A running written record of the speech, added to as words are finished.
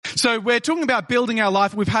So we're talking about building our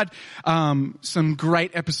life. We've had some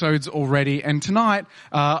great episodes already, and tonight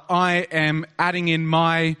I am adding in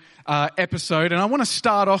my episode, and I want to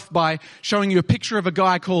start off by showing you a picture of a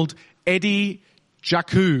guy called Eddie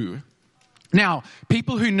Jaku. Now,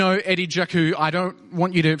 people who know Eddie Jaku, I don't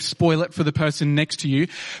want you to spoil it for the person next to you,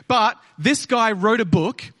 but this guy wrote a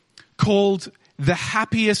book called The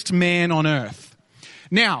Happiest Man on Earth.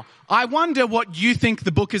 Now, I wonder what you think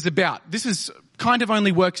the book is about. This is kind of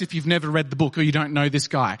only works if you've never read the book or you don't know this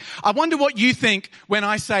guy. I wonder what you think when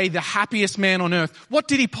I say the happiest man on earth. What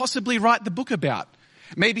did he possibly write the book about?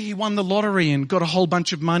 Maybe he won the lottery and got a whole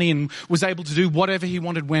bunch of money and was able to do whatever he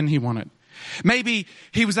wanted when he wanted. Maybe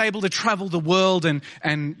he was able to travel the world and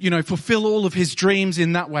fulfill all of his dreams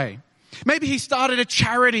in that way. Maybe he started a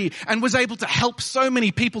charity and was able to help so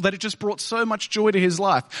many people that it just brought so much joy to his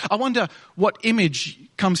life. I wonder what image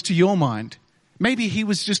comes to your mind. Maybe he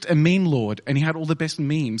was just a meme lord and he had all the best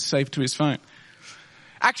memes saved to his phone.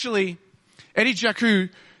 Actually, Eddie Jaku,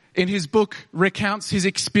 in his book, recounts his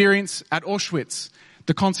experience at Auschwitz,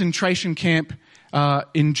 the concentration camp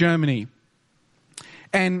in Germany.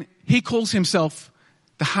 And he calls himself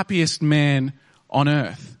the happiest man on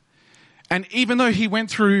earth. And even though he went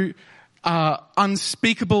through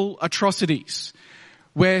unspeakable atrocities,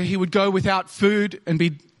 where he would go without food and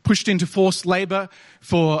be pushed into forced labor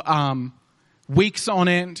for weeks on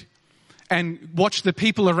end, and watch the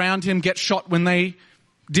people around him get shot when they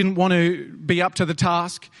didn't want to be up to the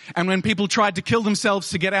task. And when people tried to kill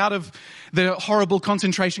themselves to get out of the horrible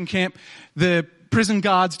concentration camp, the prison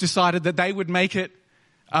guards decided that they would make it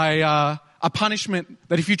a punishment,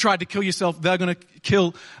 that if you tried to kill yourself, they're going to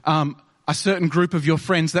kill a certain group of your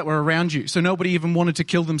friends that were around you. So nobody even wanted to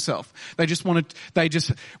kill themselves. They just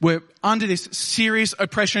were under this serious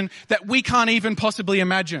oppression that we can't even possibly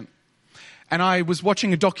imagine. And I was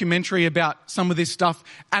watching a documentary about some of this stuff,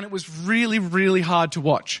 and it was really, really hard to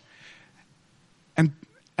watch. And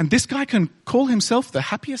this guy can call himself the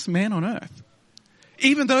happiest man on earth,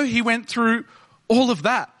 even though he went through all of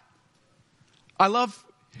that. I love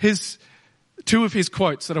two of his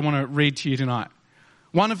quotes that I want to read to you tonight.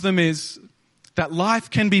 One of them is that life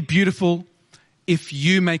can be beautiful if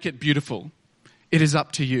you make it beautiful. It is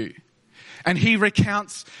up to you. And he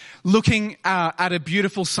recounts looking at a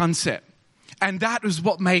beautiful sunset. And that is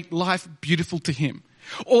what made life beautiful to him.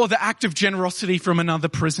 Or the act of generosity from another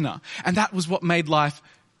prisoner. And that was what made life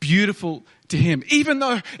beautiful to him. Even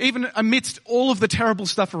amidst all of the terrible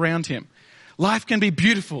stuff around him, life can be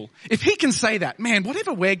beautiful. If he can say that, man,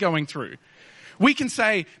 whatever we're going through, we can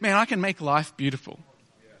say, man, I can make life beautiful.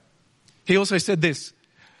 He also said this: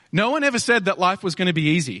 no one ever said that life was going to be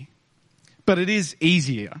easy, but it is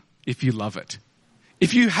easier if you love it.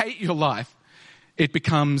 If you hate your life, it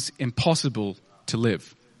becomes impossible to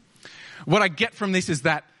live. What I get from this is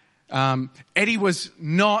that Eddie was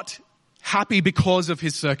not happy because of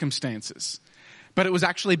his circumstances, but it was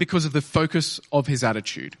actually because of the focus of his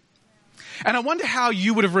attitude. And I wonder how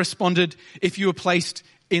you would have responded if you were placed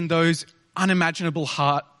in those unimaginable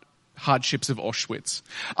hardships of Auschwitz.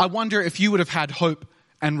 I wonder if you would have had hope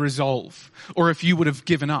and resolve, or if you would have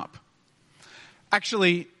given up.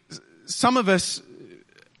 Actually, some of us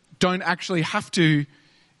don't actually have to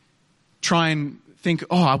try and think,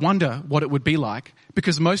 oh, I wonder what it would be like,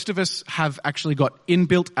 because most of us have actually got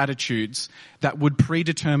inbuilt attitudes that would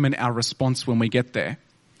predetermine our response when we get there.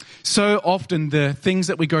 So often the things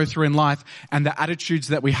that we go through in life and the attitudes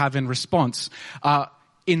that we have in response are,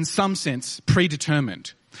 in some sense,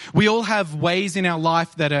 predetermined. We all have ways in our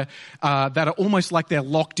life that are almost like they're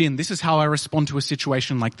locked in. This is how I respond to a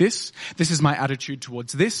situation like this. This is my attitude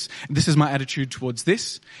towards this. This is my attitude towards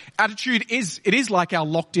this. Attitude is like our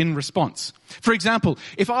locked in response. For example,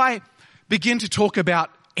 if I begin to talk about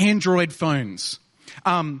Android phones,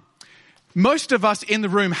 most of us in the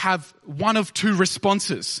room have one of two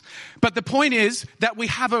responses. But the point is that we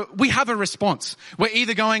have a response. We're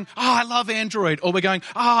either going, oh, I love Android, or we're going,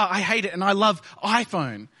 oh, I hate it and I love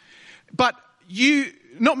iPhone. But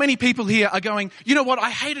not many people here are going, you know what,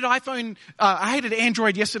 I hated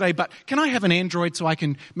Android yesterday, but can I have an Android so I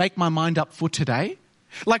can make my mind up for today?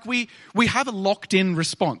 Like we have a locked in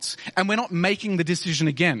response, and we're not making the decision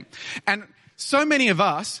again. And so many of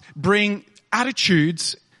us bring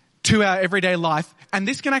attitudes to our everyday life, and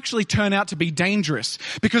this can actually turn out to be dangerous,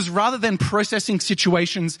 because rather than processing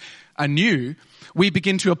situations anew, we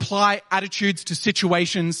begin to apply attitudes to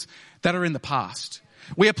situations that are in the past.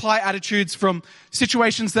 We apply attitudes from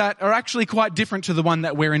situations that are actually quite different to the one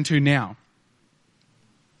that we're into now.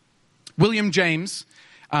 William James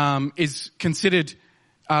is considered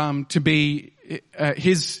to be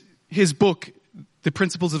his book, The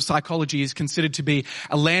Principles of Psychology is considered to be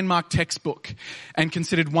a landmark textbook and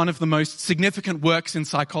considered one of the most significant works in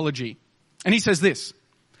psychology. And he says this: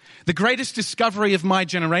 the greatest discovery of my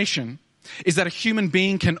generation is that a human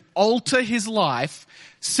being can alter his life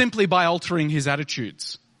simply by altering his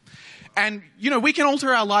attitudes. And, we can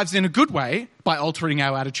alter our lives in a good way by altering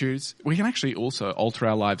our attitudes. We can actually also alter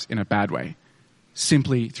our lives in a bad way,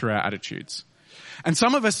 simply through our attitudes. And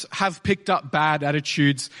some of us have picked up bad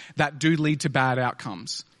attitudes that do lead to bad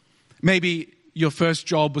outcomes. Maybe your first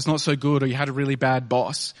job was not so good, or you had a really bad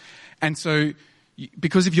boss. And so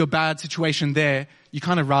because of your bad situation there, you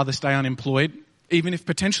kind of rather stay unemployed, even if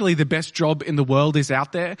potentially the best job in the world is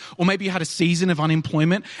out there. Or maybe you had a season of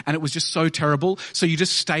unemployment and it was just so terrible, so you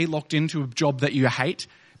just stay locked into a job that you hate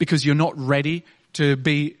because you're not ready to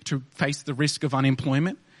face the risk of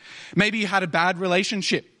unemployment. Maybe you had a bad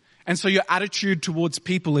relationship, and so your attitude towards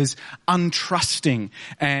people is untrusting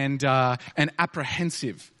and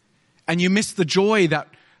apprehensive. And you miss the joy that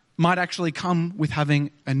might actually come with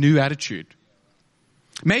having a new attitude.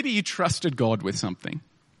 Maybe you trusted God with something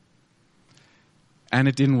and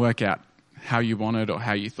it didn't work out how you wanted or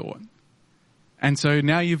how you thought. And so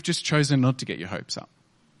now you've just chosen not to get your hopes up.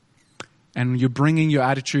 And you're bringing your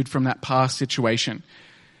attitude from that past situation.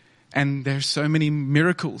 And there's so many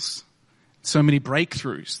miracles, so many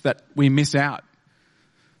breakthroughs that we miss out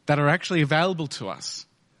that are actually available to us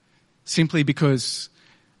simply because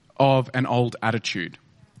of an old attitude.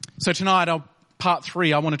 So tonight, part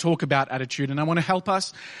 3, I want to talk about attitude, and I want to help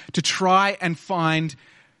us to try and find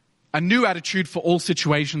a new attitude for all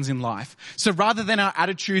situations in life. So rather than our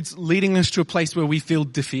attitudes leading us to a place where we feel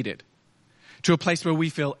defeated, to a place where we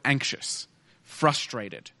feel anxious,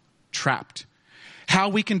 frustrated, trapped, how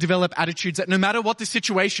we can develop attitudes that no matter what the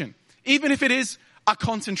situation, even if it is a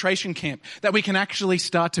concentration camp, that we can actually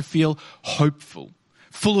start to feel hopeful,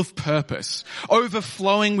 full of purpose,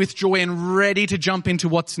 overflowing with joy and ready to jump into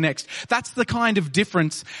what's next. That's the kind of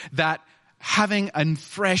difference that having a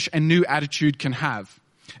fresh and new attitude can have.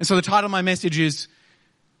 And so the title of my message is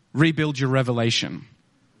Rebuild Your Revelation.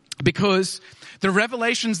 Because the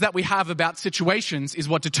revelations that we have about situations is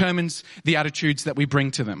what determines the attitudes that we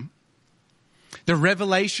bring to them. The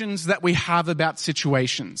revelations that we have about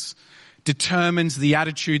situations determines the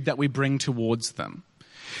attitude that we bring towards them.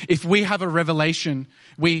 If we have a revelation,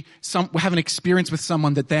 we have an experience with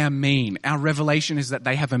someone that they are mean, our revelation is that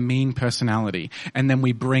they have a mean personality, and then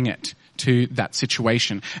we bring it to that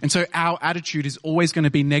situation. And so our attitude is always going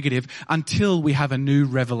to be negative until we have a new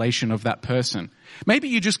revelation of that person. Maybe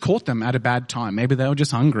you just caught them at a bad time. Maybe they were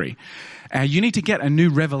just hungry. You need to get a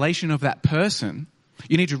new revelation of that person.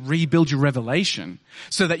 You need to rebuild your revelation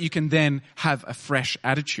so that you can then have a fresh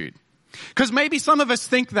attitude. Because maybe some of us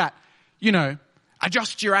think that,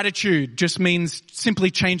 adjust your attitude just means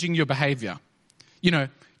simply changing your behavior.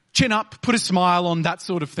 Chin up, put a smile on, that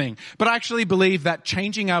sort of thing. But I actually believe that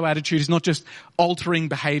changing our attitude is not just altering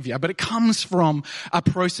behavior, but it comes from a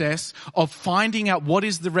process of finding out what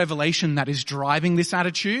is the revelation that is driving this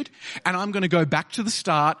attitude. And I'm going to go back to the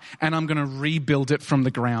start and I'm going to rebuild it from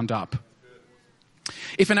the ground up.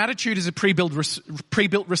 If an attitude is a pre-built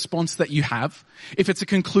response that you have, if it's a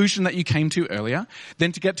conclusion that you came to earlier,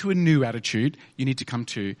 then to get to a new attitude, you need to come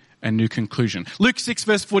to a new conclusion. Luke 6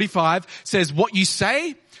 verse 45 says, what you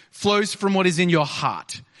say flows from what is in your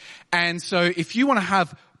heart. And so if you want to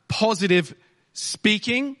have positive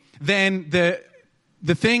speaking, then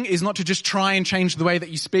the thing is not to just try and change the way that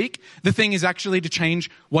you speak. The thing is actually to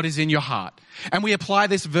change what is in your heart. And we apply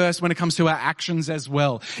this verse when it comes to our actions as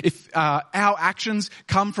well. If our actions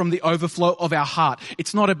come from the overflow of our heart,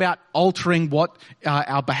 it's not about altering what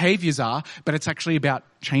our behaviors are, but it's actually about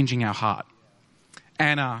changing our heart.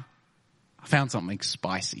 And I found something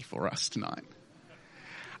spicy for us tonight.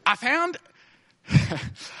 I found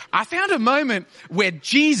a moment where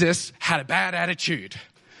Jesus had a bad attitude.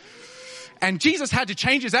 And Jesus had to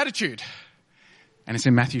change his attitude. And it's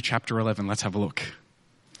in Matthew chapter 11. Let's have a look.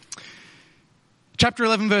 Chapter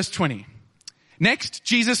 11, verse 20. Next,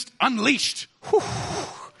 Jesus unleashed.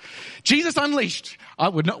 Jesus unleashed. I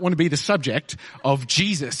would not want to be the subject of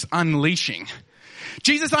Jesus unleashing.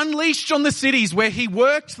 Jesus unleashed on the cities where he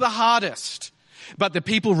worked the hardest. But the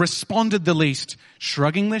people responded the least,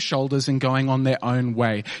 shrugging their shoulders and going on their own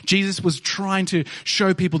way. Jesus was trying to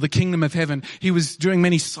show people the kingdom of heaven. He was doing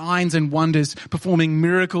many signs and wonders, performing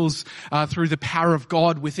miracles through the power of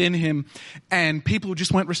God within him. And people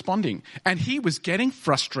just weren't responding. And he was getting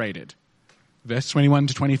frustrated. Verse 21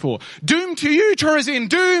 to 24. Doom to you, Chorazin!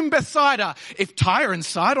 Doom, Bethsaida! If Tyre and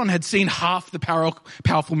Sidon had seen half the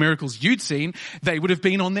powerful miracles you'd seen, they would have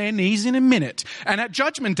been on their knees in a minute. And at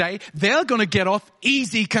Judgment Day, they're going to get off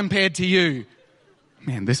easy compared to you.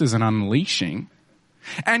 man, this is an unleashing.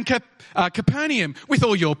 And Capernaum, with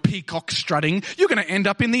all your peacock strutting, you're going to end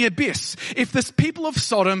up in the abyss. If the people of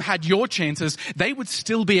Sodom had your chances, they would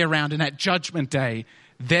still be around, and at Judgment Day,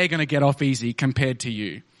 they're going to get off easy compared to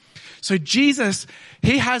you. So Jesus,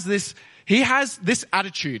 he has this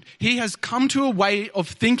attitude. He has come to a way of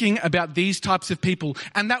thinking about these types of people.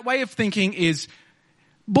 And that way of thinking is,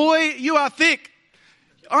 boy, you are thick.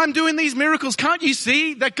 I'm doing these miracles. Can't you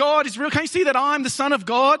see that God is real? Can't you see that I'm the Son of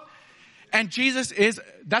God? And Jesus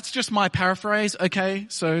that's just my paraphrase, okay?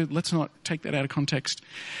 So let's not take that out of context.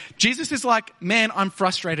 Jesus is like, man, I'm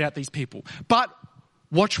frustrated at these people. But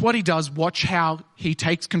watch what he does. Watch how he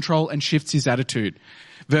takes control and shifts his attitude.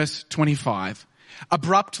 Verse 25.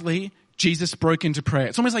 Abruptly, Jesus broke into prayer.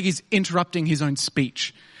 It's almost like he's interrupting his own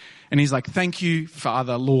speech. And he's like, thank you,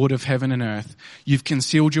 Father, Lord of heaven and earth. You've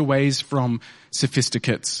concealed your ways from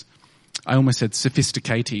sophisticates. I almost said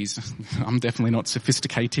sophisticates. I'm definitely not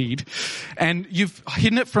sophisticated. And you've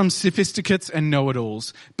hidden it from sophisticates and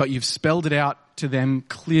know-it-alls, but you've spelled it out to them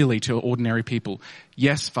clearly, to ordinary people.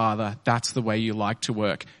 Yes, Father, that's the way you like to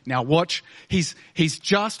work. Now watch, he's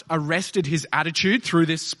just arrested his attitude through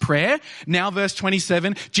this prayer. Now verse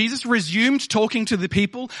 27, Jesus resumed talking to the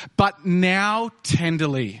people, but now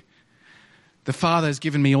tenderly. The Father has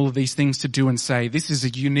given me all of these things to do and say. This is a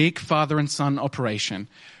unique Father and Son operation,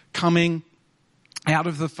 coming out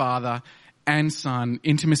of the Father and Son,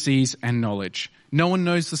 intimacies and knowledge. No one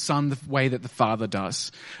knows the Son the way that the Father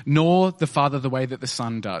does, nor the Father the way that the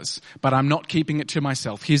Son does. But I'm not keeping it to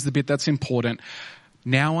myself. Here's the bit that's important.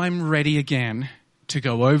 Now I'm ready again to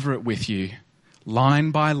go over it with you,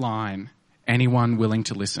 line by line, anyone willing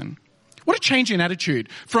to listen. What a change in attitude.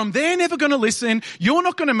 From they're never going to listen, you're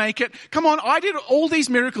not going to make it. Come on, I did all these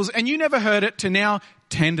miracles and you never heard it, to now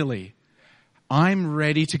tenderly. I'm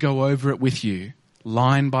ready to go over it with you,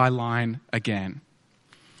 line by line again.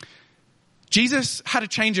 Jesus had a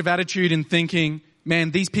change of attitude in thinking,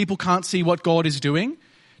 man, these people can't see what God is doing,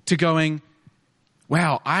 to going,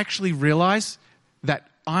 wow, I actually realize that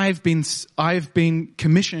I've been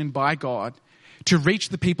commissioned by God to reach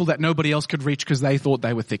the people that nobody else could reach because they thought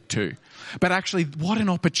they were thick too. But actually, what an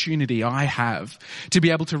opportunity I have to be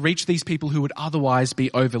able to reach these people who would otherwise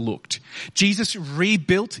be overlooked. Jesus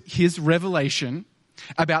rebuilt his revelation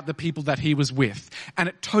about the people that he was with, and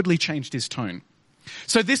it totally changed his tone.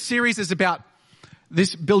 So this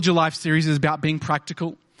Build Your Life series is about being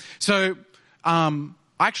practical. So I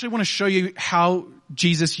actually want to show you how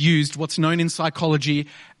Jesus used what's known in psychology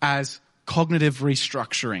as cognitive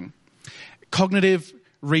restructuring. Cognitive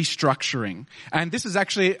restructuring. And this is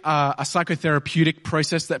actually a psychotherapeutic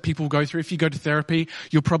process that people go through. If you go to therapy,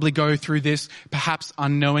 you'll probably go through this, perhaps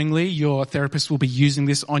unknowingly. Your therapist will be using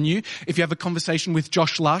this on you. If you have a conversation with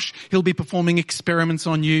Josh Lush, he'll be performing experiments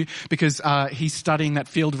on you because he's studying that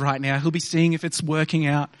field right now. He'll be seeing if it's working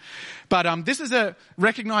out. But this is a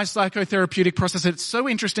recognized psychotherapeutic process. It's so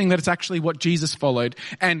interesting that it's actually what Jesus followed.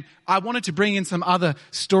 And I wanted to bring in some other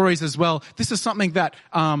stories as well. This is something that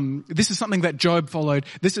Job followed.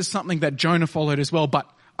 This is something that Jonah followed as well. But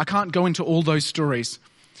I can't go into all those stories.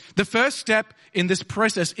 The first step in this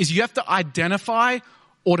process is you have to identify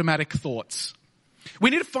automatic thoughts. We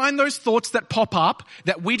need to find those thoughts that pop up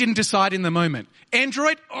that we didn't decide in the moment.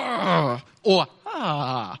 Android, or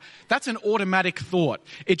that's an automatic thought.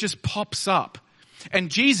 It just pops up.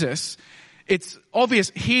 And Jesus, it's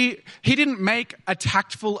obvious, he didn't make a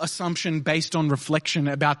tactful assumption based on reflection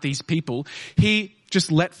about these people. He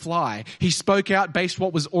just let fly. He spoke out based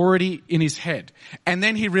what was already in his head. And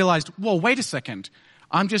then he realized, whoa, wait a second.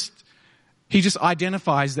 He just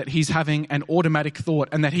identifies that he's having an automatic thought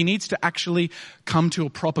and that he needs to actually come to a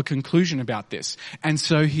proper conclusion about this. And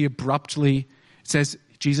so he abruptly says,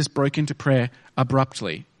 Jesus broke into prayer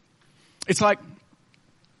abruptly. It's like,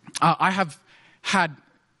 I have had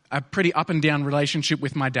a pretty up and down relationship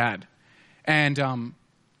with my dad. And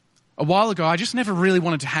a while ago, I just never really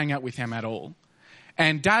wanted to hang out with him at all.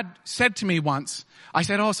 And Dad said to me once, I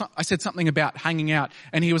said something about hanging out.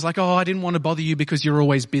 And he was like, I didn't want to bother you because you're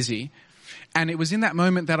always busy. And it was in that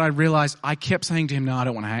moment that I realized I kept saying to him, no,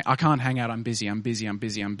 I can't hang out. I'm busy. And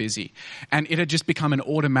it had just become an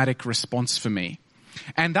automatic response for me.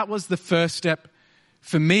 And that was the first step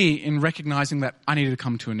for me in recognizing that I needed to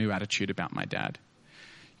come to a new attitude about my dad.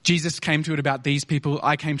 Jesus came to it about these people.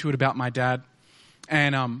 I came to it about my dad.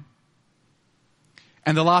 And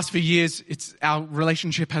the last few years, our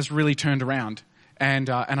relationship has really turned around. And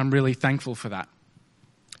I'm really thankful for that.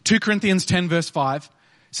 2 Corinthians 10 verse 5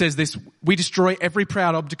 says this: we destroy every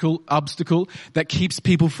proud obstacle that keeps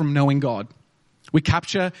people from knowing God. We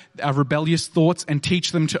capture our rebellious thoughts and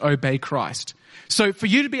teach them to obey Christ. So for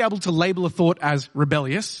you to be able to label a thought as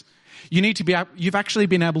rebellious, you've actually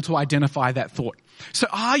been able to identify that thought. So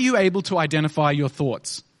are you able to identify your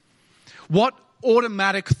thoughts? What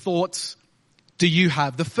automatic thoughts do you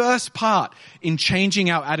have? The first part in changing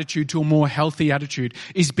our attitude to a more healthy attitude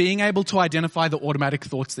is being able to identify the automatic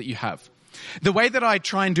thoughts that you have. The way that I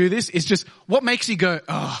try and do this is just, what makes you go,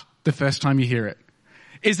 oh, the first time you hear it?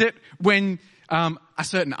 Is it when a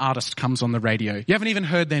certain artist comes on the radio? You haven't even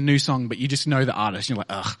heard their new song, but you just know the artist. You're like,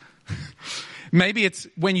 ugh. Maybe it's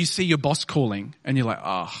when you see your boss calling and you're like,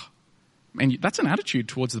 oh. And that's an attitude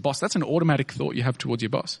towards the boss. That's an automatic thought you have towards your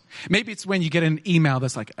boss. Maybe it's when you get an email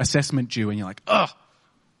that's like assessment due and you're like, ugh.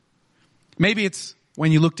 Maybe it's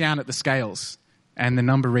when you look down at the scales and the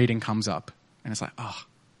number reading comes up and it's like, oh.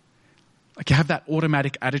 Like you have that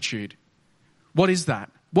automatic attitude. What is that?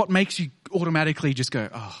 What makes you automatically just go,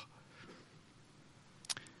 oh?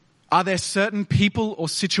 Are there certain people or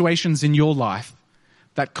situations in your life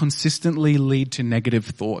that consistently lead to negative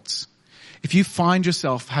thoughts? If you find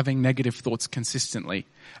yourself having negative thoughts consistently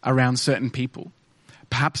around certain people,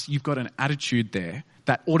 perhaps you've got an attitude there.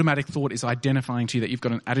 That automatic thought is identifying to you that you've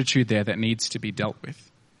got an attitude there that needs to be dealt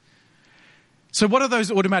with. So what are those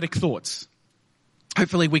automatic thoughts?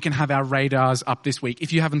 Hopefully we can have our radars up this week.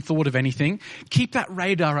 If you haven't thought of anything, keep that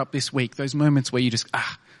radar up this week, those moments where you just,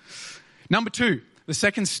 Number 2, the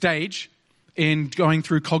second stage in going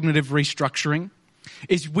through cognitive restructuring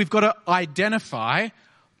is we've got to identify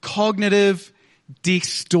cognitive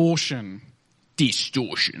distortion.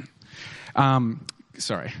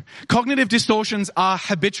 Cognitive distortions are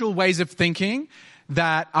habitual ways of thinking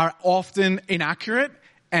that are often inaccurate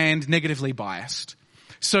and negatively biased.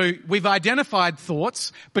 So we've identified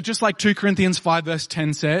thoughts, but just like 2 Corinthians 5 verse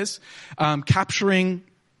 10 says,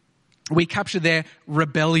 we capture their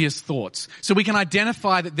rebellious thoughts. So we can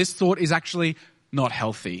identify that this thought is actually not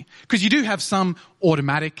healthy. Because you do have some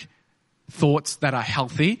automatic thoughts that are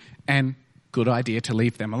healthy, and good idea to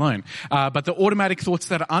leave them alone. But the automatic thoughts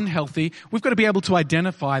that are unhealthy, we've got to be able to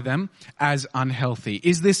identify them as unhealthy.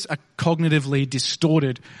 Is this a cognitively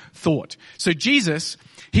distorted thought? So Jesus,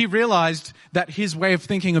 he realized that his way of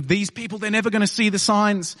thinking of these people, they're never going to see the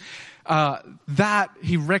signs, that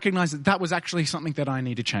he recognized that was actually something that I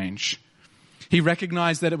need to change. He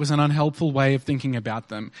recognized that it was an unhelpful way of thinking about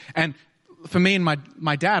them. And for me and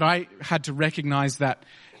my dad, I had to recognize that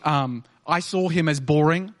I saw him as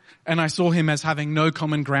boring and I saw him as having no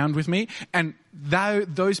common ground with me. And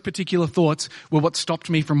those particular thoughts were what stopped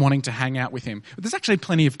me from wanting to hang out with him. But there's actually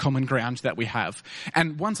plenty of common ground that we have.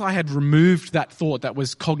 And once I had removed that thought that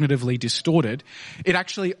was cognitively distorted, it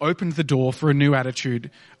actually opened the door for a new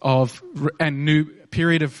attitude and new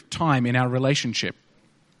period of time in our relationship.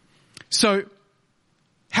 So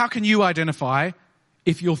how can you identify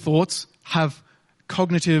if your thoughts have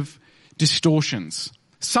cognitive distortions?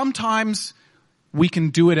 Sometimes we can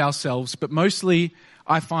do it ourselves, but mostly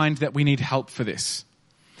I find that we need help for this.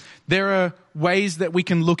 There are ways that we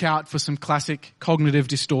can look out for some classic cognitive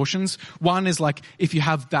distortions. One is like if you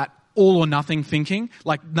have that all or nothing thinking,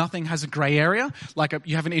 like nothing has a gray area, like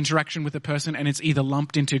you have an interaction with a person and it's either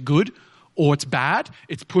lumped into good or it's bad.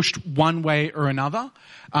 It's pushed one way or another.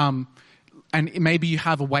 And maybe you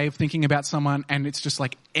have a way of thinking about someone and it's just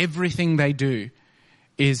like everything they do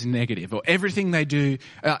is negative, or everything they do,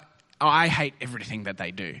 I hate everything that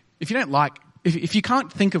they do. If you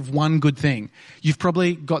can't think of one good thing, you've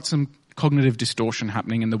probably got some cognitive distortion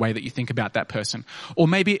happening in the way that you think about that person. Or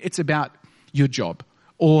maybe it's about your job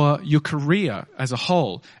or your career as a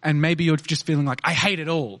whole, and maybe you're just feeling like, I hate it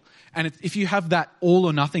all. And if you have that all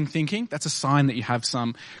or nothing thinking, that's a sign that you have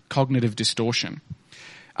some cognitive distortion.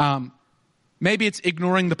 Maybe it's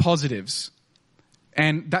ignoring the positives.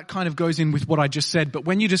 And that kind of goes in with what I just said. But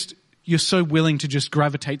when you're so willing to just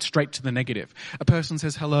gravitate straight to the negative. A person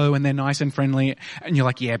says hello and they're nice and friendly and you're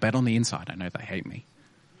like, yeah, but on the inside, I know they hate me.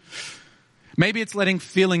 Maybe it's letting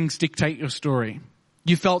feelings dictate your story.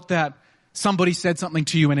 You felt that somebody said something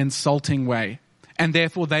to you in an insulting way and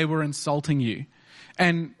therefore they were insulting you.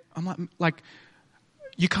 And I'm like,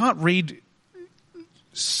 you can't read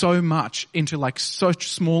so much into like such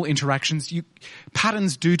small interactions.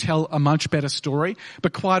 Patterns do tell a much better story,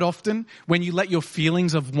 but quite often when you let your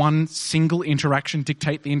feelings of one single interaction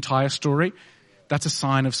dictate the entire story, that's a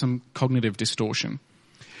sign of some cognitive distortion.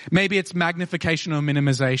 Maybe it's magnification or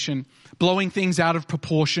minimization, blowing things out of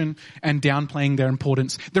proportion and downplaying their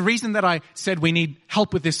importance. The reason that I said we need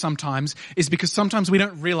help with this sometimes is because sometimes we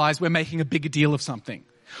don't realize we're making a bigger deal of something.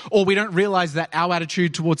 Or we don't realize that our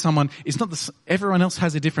attitude towards someone is not everyone else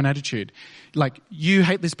has a different attitude. Like, you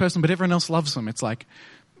hate this person, but everyone else loves them. It's like,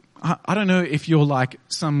 I don't know if you're like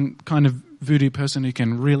some kind of voodoo person who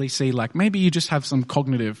can really see, like maybe you just have some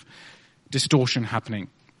cognitive distortion happening.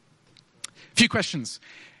 A few questions.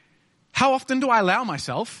 How often do I allow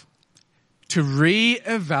myself to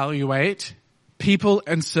reevaluate people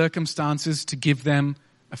and circumstances to give them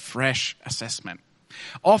a fresh assessment?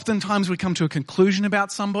 Oftentimes we come to a conclusion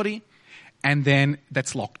about somebody and then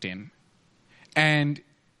that's locked in. And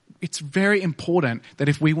it's very important that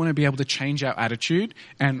if we want to be able to change our attitude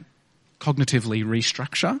and cognitively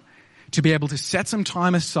restructure, to be able to set some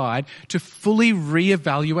time aside to fully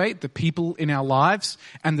reevaluate the people in our lives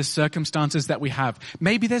and the circumstances that we have.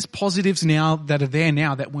 Maybe there's positives now that are there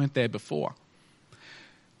now that weren't there before.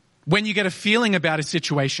 When you get a feeling about a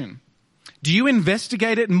situation, do you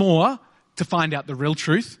investigate it more to find out the real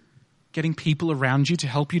truth, getting people around you to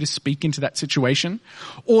help you to speak into that situation?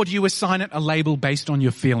 Or do you assign it a label based on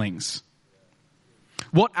your feelings?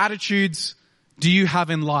 What attitudes do you have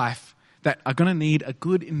in life that are going to need a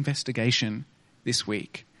good investigation this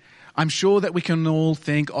week? I'm sure that we can all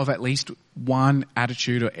think of at least one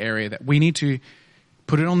attitude or area that we need to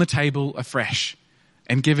put it on the table afresh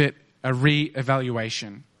and give it a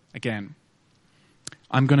re-evaluation again.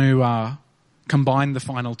 I'm going to combine the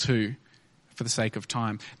final two for the sake of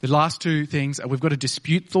time. The last two things are we've got to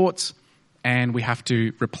dispute thoughts and we have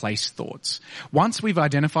to replace thoughts. Once we've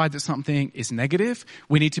identified that something is negative,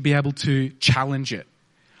 we need to be able to challenge it.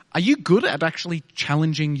 Are you good at actually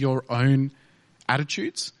challenging your own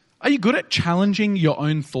attitudes? Are you good at challenging your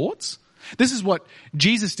own thoughts? This is what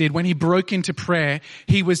Jesus did when he broke into prayer.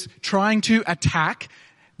 He was trying to attack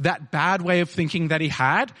that bad way of thinking that he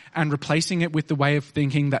had and replacing it with the way of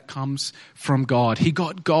thinking that comes from God. He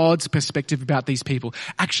got God's perspective about these people.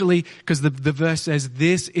 Actually, because the verse says,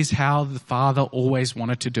 this is how the Father always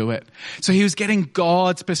wanted to do it. So he was getting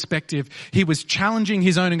God's perspective. He was challenging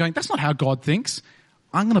his own and going, that's not how God thinks.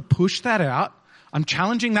 I'm going to push that out. I'm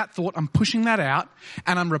challenging that thought. I'm pushing that out.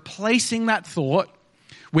 And I'm replacing that thought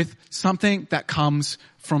with something that comes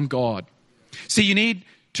from God. See, you need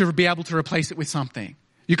to be able to replace it with something.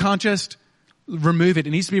 You can't just remove it.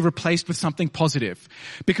 It needs to be replaced with something positive.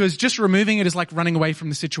 Because just removing it is like running away from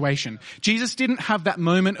the situation. Jesus didn't have that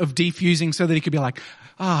moment of defusing so that he could be like,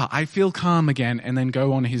 I feel calm again, and then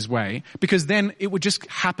go on his way. Because then it would just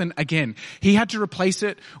happen again. He had to replace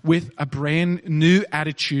it with a brand new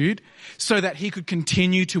attitude so that he could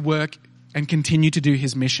continue to work and continue to do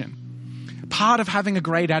his mission. Part of having a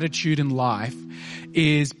great attitude in life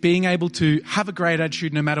is being able to have a great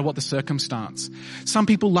attitude no matter what the circumstance. Some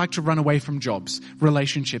people like to run away from jobs,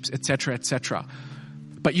 relationships, etc., etc.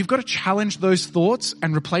 But you've got to challenge those thoughts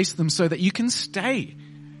and replace them so that you can stay.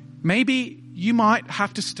 Maybe you might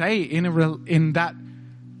have to stay in that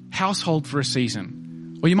household for a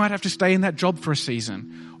season. Or you might have to stay in that job for a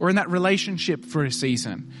season. Or in that relationship for a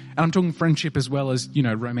season. And I'm talking friendship as well as,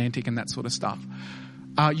 romantic and that sort of stuff.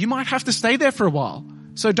 You might have to stay there for a while.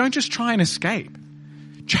 So don't just try and escape.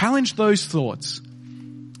 Challenge those thoughts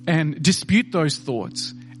and dispute those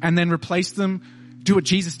thoughts and then replace them. Do what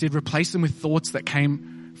Jesus did, replace them with thoughts that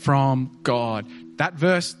came from God. That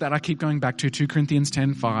verse that I keep going back to, 2 Corinthians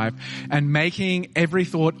 10:5, and making every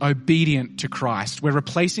thought obedient to Christ. We're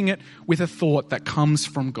replacing it with a thought that comes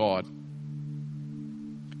from God.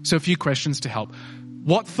 So a few questions to help.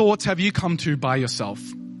 What thoughts have you come to by yourself?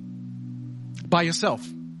 By yourself.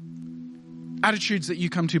 Attitudes that you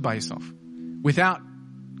come to by yourself without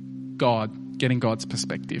God, getting God's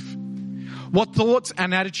perspective. What thoughts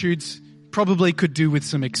and attitudes probably could do with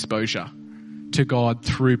some exposure to God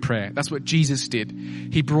through prayer. That's what Jesus did.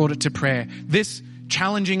 He brought it to prayer. This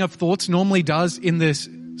challenging of thoughts normally does in this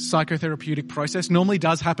psychotherapeutic process, normally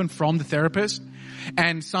does happen from the therapist.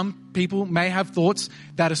 And some people may have thoughts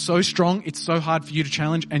that are so strong, it's so hard for you to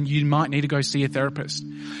challenge, and you might need to go see a therapist.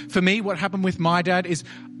 For me, what happened with my dad is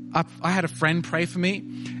I had a friend pray for me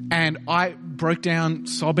and I broke down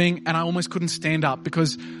sobbing and I almost couldn't stand up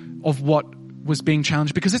because of what was being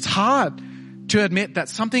challenged, because it's hard to admit that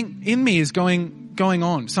something in me is going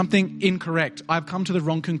on, something incorrect. I've come to the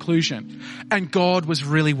wrong conclusion and God was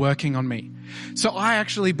really working on me. So I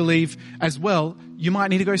actually believe as well, you might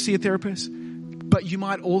need to go see a therapist, but you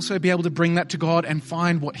might also be able to bring that to God and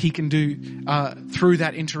find what he can do through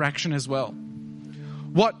that interaction as well.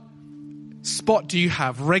 What spot do you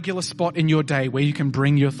have, regular spot in your day where you can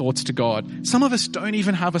bring your thoughts to God? Some of us don't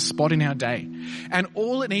even have a spot in our day. And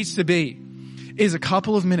all it needs to be is a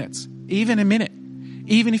couple of minutes, even a minute.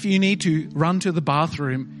 Even if you need to run to the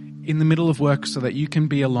bathroom in the middle of work so that you can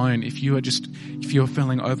be alone if you're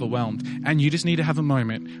feeling overwhelmed. And you just need to have a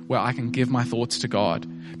moment where I can give my thoughts to God.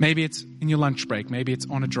 Maybe it's in your lunch break, maybe it's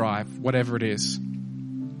on a drive, whatever it is.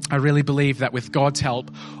 I really believe that with God's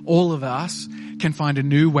help, all of us can find a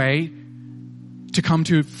new way to come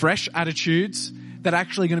to fresh attitudes that are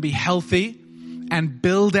actually going to be healthy and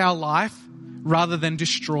build our life rather than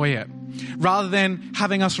destroy it. Rather than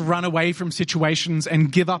having us run away from situations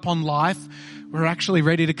and give up on life, we're actually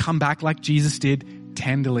ready to come back like Jesus did,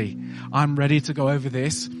 tenderly. I'm ready to go over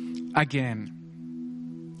this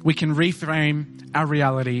again. We can reframe our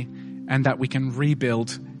reality and that we can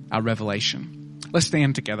rebuild our revelation. Let's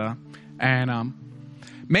stand together. And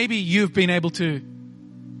maybe you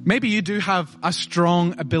do have a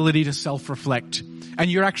strong ability to self-reflect,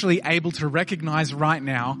 and you're actually able to recognize right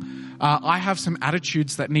now, I have some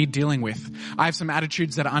attitudes that need dealing with. I have some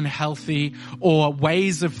attitudes that are unhealthy, or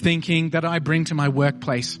ways of thinking that I bring to my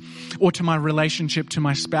workplace or to my relationship, to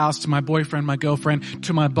my spouse, to my boyfriend, my girlfriend,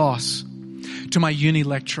 to my boss, to my uni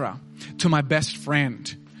lecturer, to my best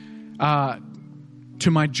friend, to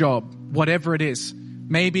my job, whatever it is.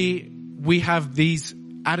 Maybe we have these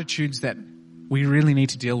attitudes that we really need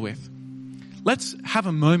to deal with. Let's have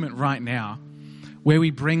a moment right now where we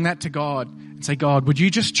bring that to God and say, God, would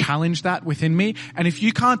you just challenge that within me? And if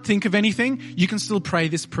you can't think of anything, you can still pray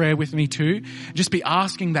this prayer with me too. Just be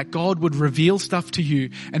asking that God would reveal stuff to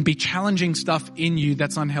you and be challenging stuff in you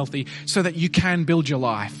that's unhealthy so that you can build your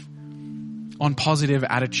life on positive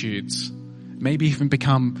attitudes. Maybe even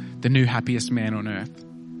become the new happiest man on earth.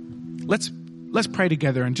 Let's pray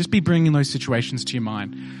together and just be bringing those situations to your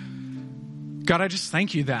mind. God, I just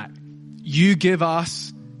thank you that you give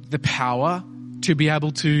us the power to be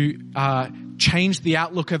able to change the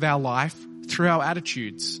outlook of our life through our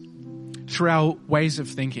attitudes, through our ways of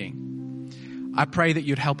thinking. I pray that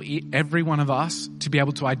you'd help every one of us to be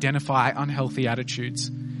able to identify unhealthy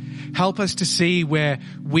attitudes. Help us to see where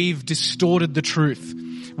we've distorted the truth,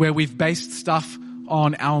 where we've based stuff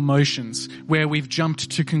on our emotions, where we've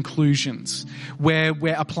jumped to conclusions, where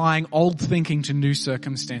we're applying old thinking to new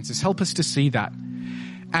circumstances. Help us to see that,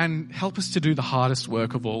 and help us to do the hardest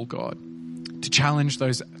work of all, God, to challenge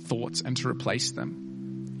those thoughts and to replace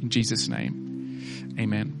them. In Jesus' name,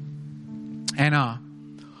 amen. And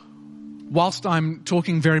whilst I'm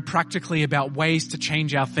talking very practically about ways to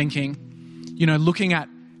change our thinking, looking at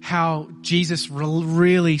how Jesus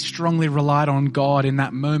really strongly relied on God in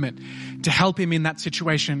that moment to help him in that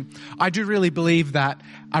situation, I do really believe that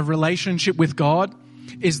a relationship with God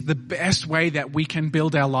is the best way that we can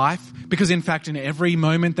build our life, because in fact, in every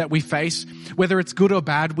moment that we face, whether it's good or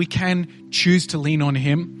bad, we can choose to lean on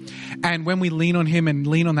him. And when we lean on him and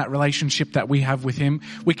lean on that relationship that we have with him,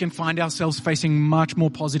 we can find ourselves facing much more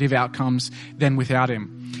positive outcomes than without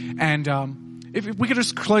him. And if we could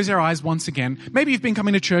just close our eyes once again. Maybe you've been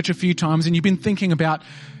coming to church a few times and you've been thinking about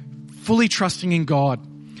fully trusting in God,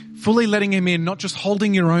 fully letting him in, not just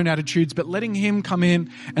holding your own attitudes, but letting him come in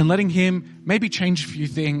and letting him maybe change a few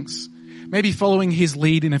things, maybe following his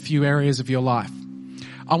lead in a few areas of your life.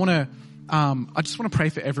 I just want to pray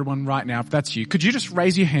for everyone right now. If that's you, could you just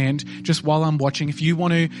raise your hand just while I'm watching? If you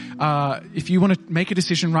want to make a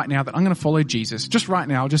decision right now that I'm going to follow Jesus, just right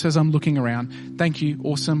now, just as I'm looking around. Thank you.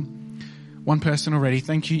 Awesome. One person already.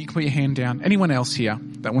 Thank you. You can put your hand down. Anyone else here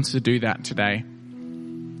that wants to do that today?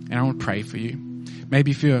 And I want to pray for you. Maybe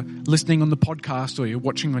if you're listening on the podcast or you're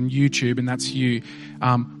watching on YouTube and that's you,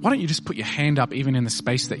 why don't you just put your hand up even in the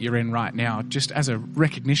space that you're in right now, just as a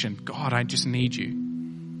recognition. God, I just need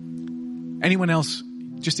you. Anyone else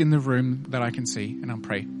just in the room that I can see? And I'll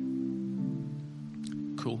pray.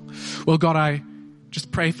 Cool. Well, God, I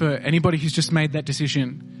just pray for anybody who's just made that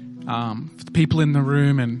decision, for the people in the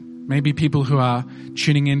room and maybe people who are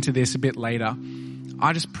tuning into this a bit later.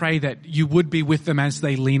 I just pray that you would be with them as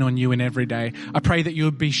they lean on you in every day. I pray that you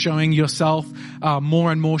would be showing yourself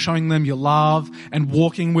more and more, showing them your love and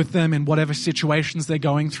walking with them in whatever situations they're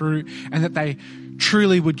going through, and that they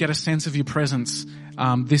truly would get a sense of your presence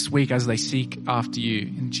this week as they seek after you.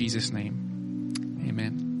 In Jesus' name,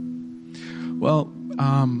 amen. Well,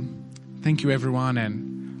 thank you everyone,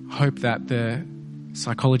 and hope that the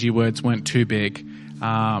psychology words weren't too big,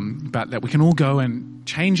 but that we can all go and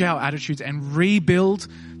change our attitudes and rebuild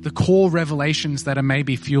the core revelations that are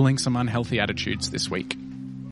maybe fueling some unhealthy attitudes this week.